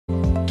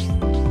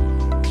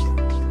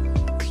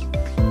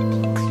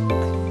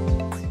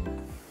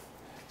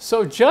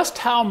So just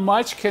how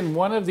much can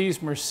one of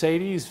these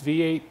Mercedes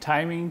V8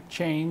 timing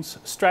chains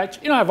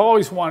stretch? You know, I've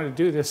always wanted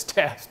to do this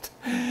test.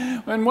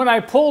 And when I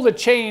pulled the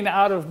chain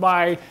out of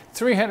my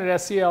 300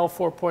 SEL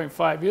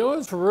 4.5, it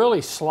was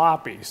really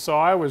sloppy. So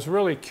I was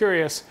really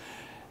curious.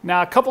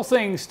 Now, a couple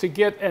things to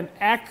get an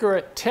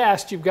accurate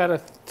test. You've got to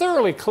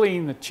thoroughly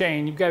clean the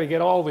chain. You've got to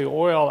get all the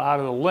oil out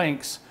of the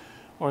links,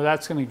 or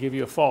that's going to give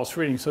you a false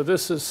reading. So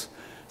this is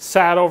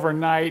sat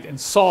overnight in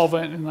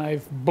solvent, and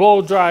I've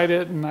blow dried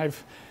it, and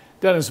I've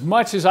done as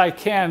much as I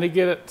can to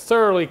get it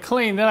thoroughly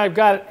clean. Then I've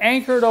got it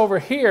anchored over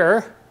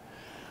here.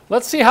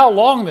 Let's see how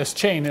long this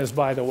chain is,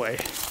 by the way.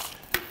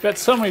 Bet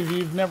some of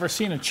you have never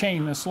seen a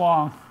chain this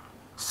long.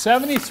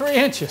 73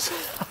 inches.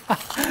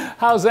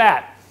 How's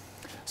that?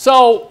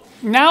 So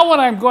now what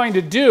I'm going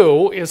to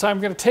do is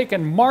I'm going to take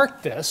and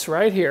mark this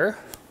right here.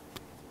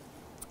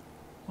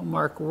 I'll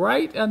mark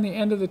right on the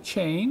end of the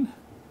chain.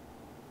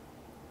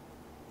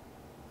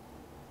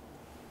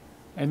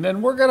 And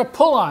then we're going to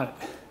pull on it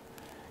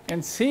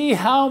and see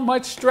how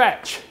much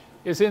stretch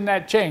is in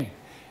that chain.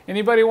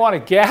 Anybody want to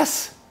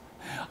guess?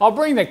 I'll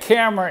bring the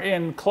camera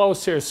in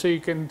close here so you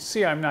can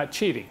see I'm not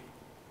cheating.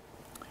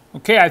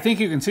 Okay, I think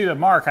you can see the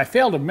mark. I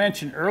failed to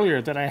mention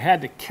earlier that I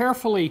had to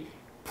carefully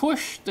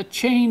push the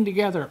chain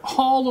together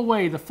all the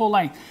way, the full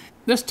length.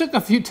 This took a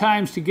few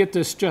times to get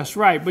this just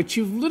right, but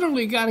you've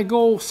literally got to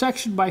go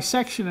section by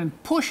section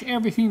and push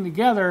everything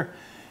together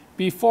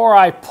before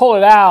I pull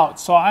it out.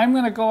 So I'm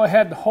going to go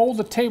ahead and hold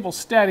the table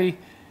steady,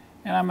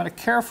 and I'm going to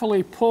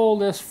carefully pull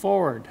this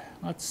forward.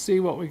 Let's see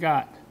what we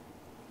got.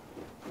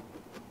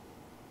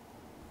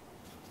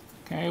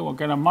 Okay, we're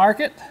going to mark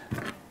it.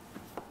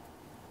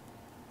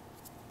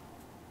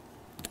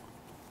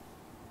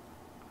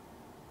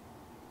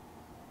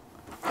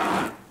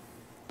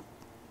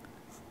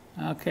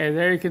 Okay,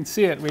 there you can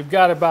see it. We've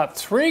got about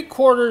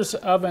 3/4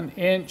 of an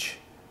inch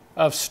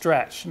of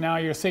stretch. Now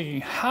you're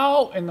thinking,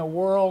 how in the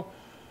world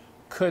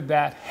could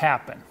that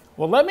happen?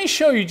 Well, let me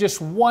show you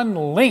just one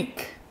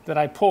link that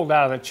I pulled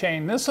out of the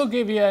chain. This will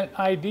give you an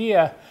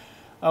idea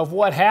of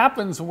what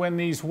happens when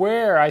these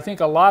wear. I think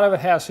a lot of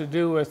it has to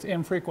do with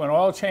infrequent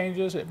oil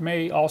changes. It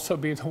may also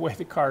be the way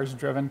the car is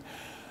driven.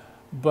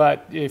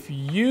 But if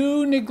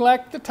you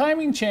neglect the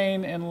timing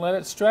chain and let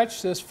it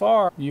stretch this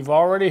far, you've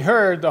already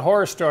heard the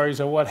horror stories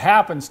of what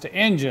happens to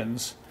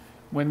engines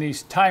when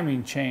these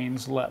timing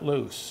chains let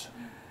loose.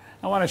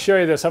 I want to show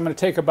you this. I'm going to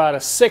take about a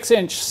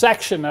 6-inch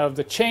section of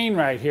the chain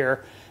right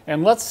here,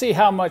 and let's see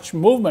how much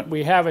movement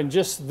we have in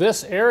just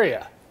this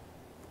area.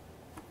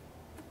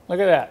 Look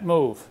at that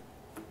move.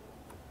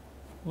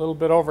 A little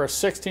bit over a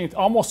 1/16,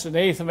 almost an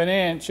 1/8 of an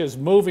inch is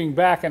moving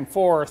back and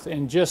forth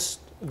in just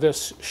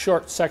this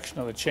short section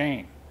of the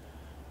chain.